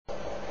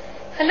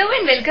Hello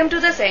and welcome to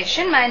the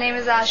session. My name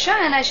is Asha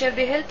and I shall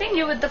be helping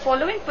you with the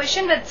following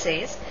question that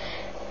says,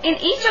 in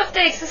each of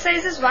the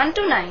exercises 1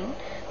 to 9,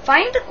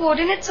 find the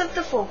coordinates of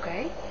the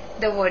foci,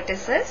 the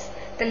vertices,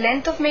 the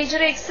length of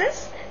major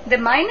axis, the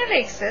minor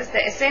axis,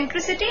 the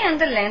eccentricity and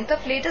the length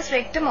of latest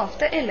rectum of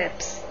the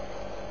ellipse.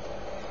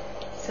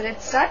 So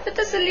let's start with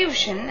the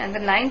solution, and the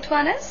ninth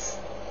one is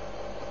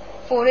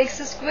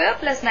 4x square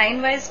plus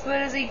 9y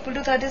square is equal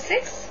to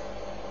 36.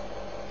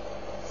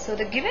 So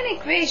the given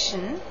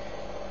equation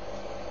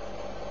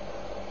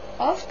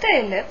of the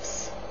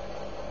ellipse,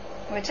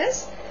 which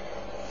is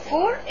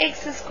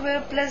 4x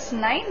square plus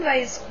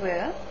 9y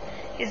square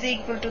is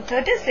equal to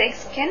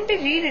 36, can be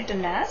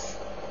rewritten as,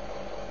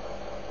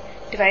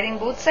 dividing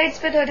both sides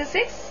by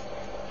 36,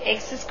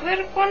 x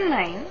square upon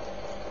 9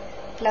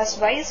 plus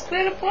y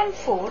square upon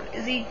 4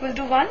 is equal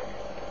to 1,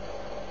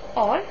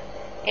 or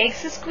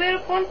x square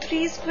upon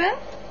 3 square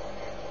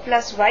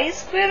plus y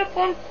square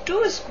upon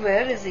 2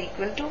 square is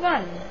equal to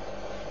 1.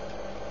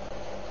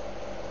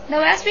 Now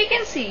as we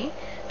can see,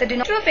 the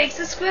denominator of x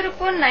square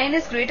upon 9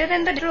 is greater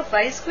than the denominator of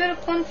y square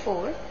upon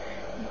 4.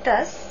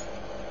 Thus,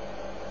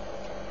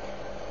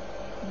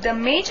 the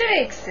major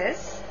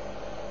axis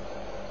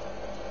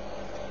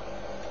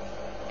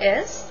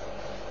is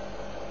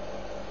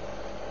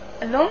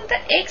along the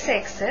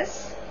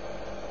x-axis,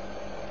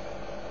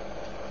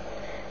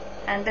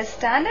 and the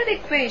standard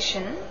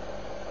equation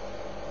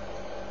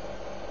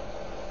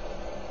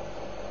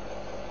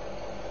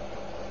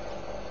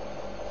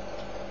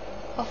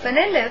of an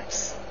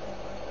ellipse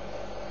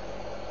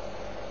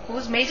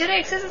whose major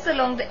axis is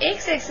along the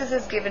x-axis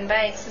is given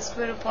by x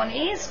square upon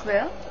a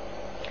square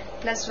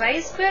plus y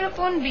square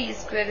upon b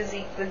square is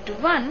equal to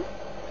 1.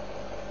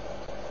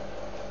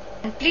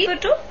 And please go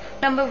to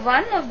number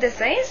 1 of this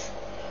is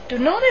to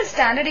know the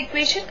standard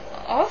equation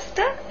of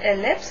the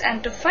ellipse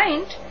and to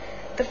find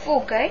the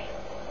foci,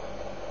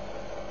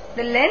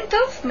 the length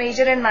of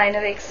major and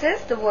minor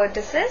axis, the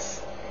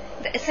vertices,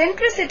 the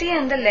eccentricity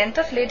and the length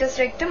of latest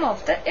rectum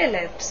of the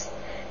ellipse.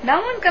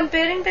 Now on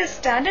comparing the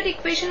standard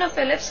equation of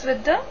ellipse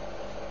with the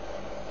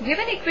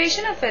given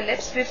equation of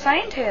ellipse, we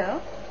find here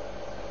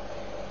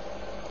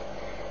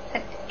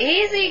that a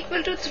is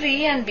equal to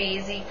 3 and b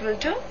is equal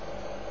to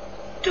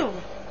 2.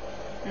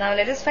 Now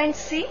let us find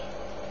c,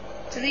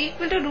 which is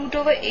equal to root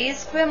over a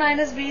square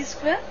minus b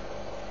square,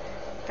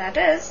 that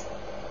is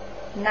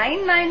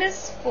 9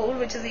 minus 4,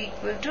 which is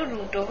equal to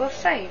root over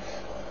 5.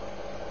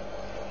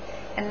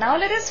 And now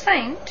let us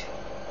find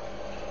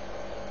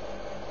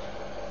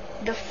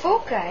the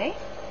foci,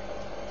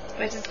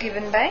 which is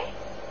given by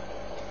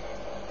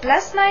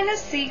plus minus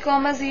c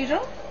comma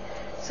 0.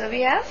 So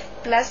we have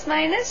plus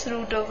minus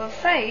root over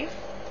 5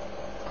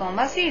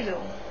 comma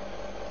 0.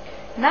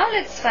 Now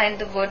let's find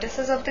the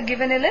vertices of the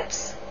given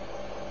ellipse.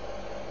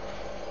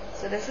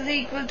 So this is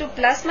equal to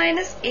plus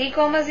minus a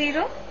comma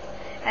 0,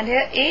 and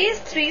here a is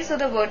 3, so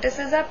the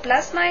vertices are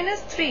plus minus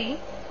 3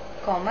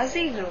 comma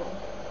 0.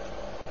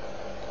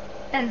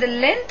 And the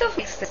length of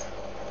axis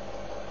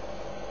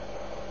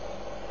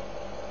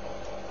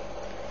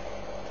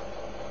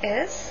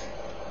is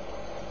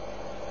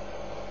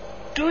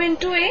 2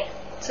 into a,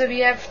 so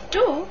we have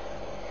 2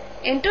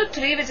 into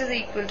 3, which is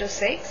equal to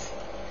 6,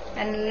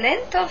 and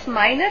length of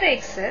minor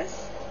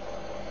axis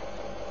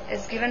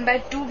is given by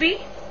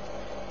 2b,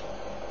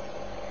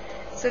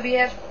 so we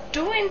have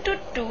 2 into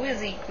 2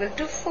 is equal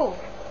to 4.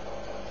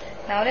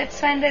 Now let's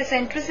find the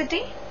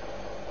eccentricity.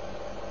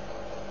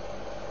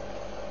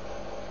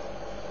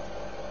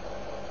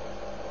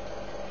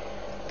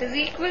 It is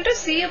equal to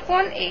c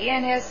upon a,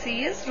 and here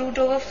c is root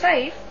over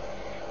 5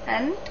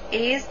 and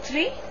a is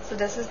 3, so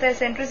this is the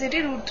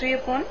eccentricity, root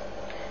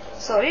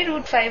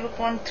 5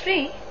 upon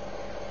 3.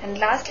 And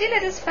lastly,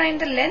 let us find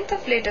the length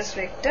of latest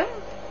rectum,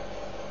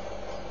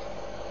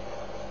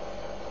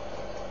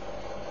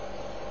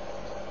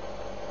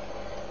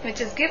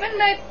 which is given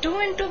by 2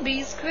 into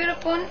b square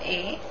upon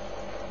a,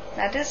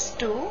 that is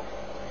 2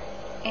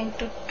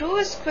 into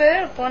 2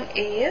 square upon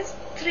a is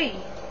 3,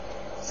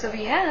 so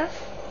we have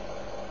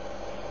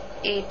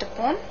 8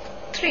 upon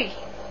 3.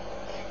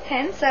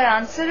 Hence our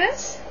answer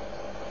is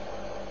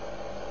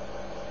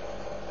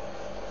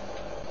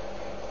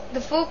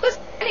the focus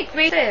and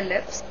equation of the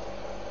ellipse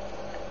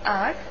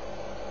are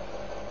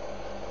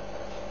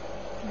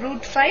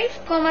root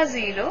 5 comma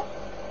 0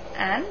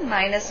 and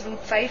minus root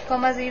 5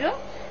 comma 0.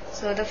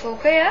 So the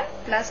foci are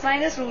plus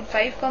minus root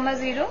 5 comma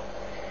 0.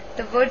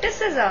 The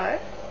vertices are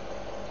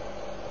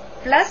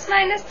plus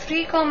minus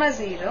 3 comma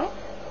 0.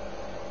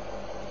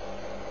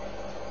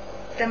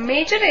 The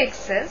major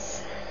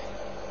axis,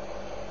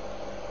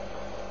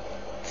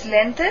 its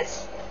length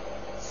is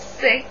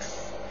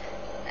 6,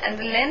 and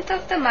the length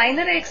of the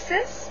minor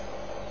axis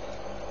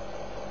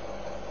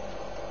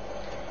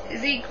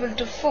is equal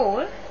to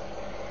 4.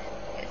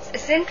 Its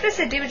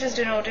eccentricity, which is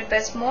denoted by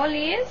small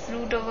e, is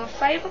root over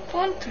 5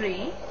 upon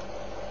 3,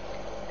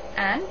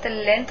 and the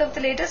length of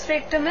the latest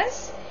rectum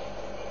is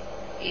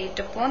 8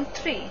 upon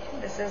 3.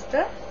 This is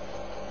the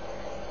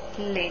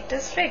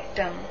latest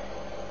rectum.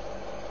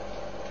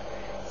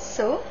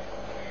 So,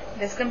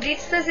 this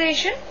completes the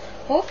session.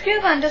 Hope you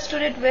have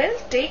understood it well.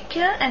 Take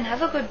care and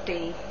have a good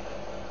day.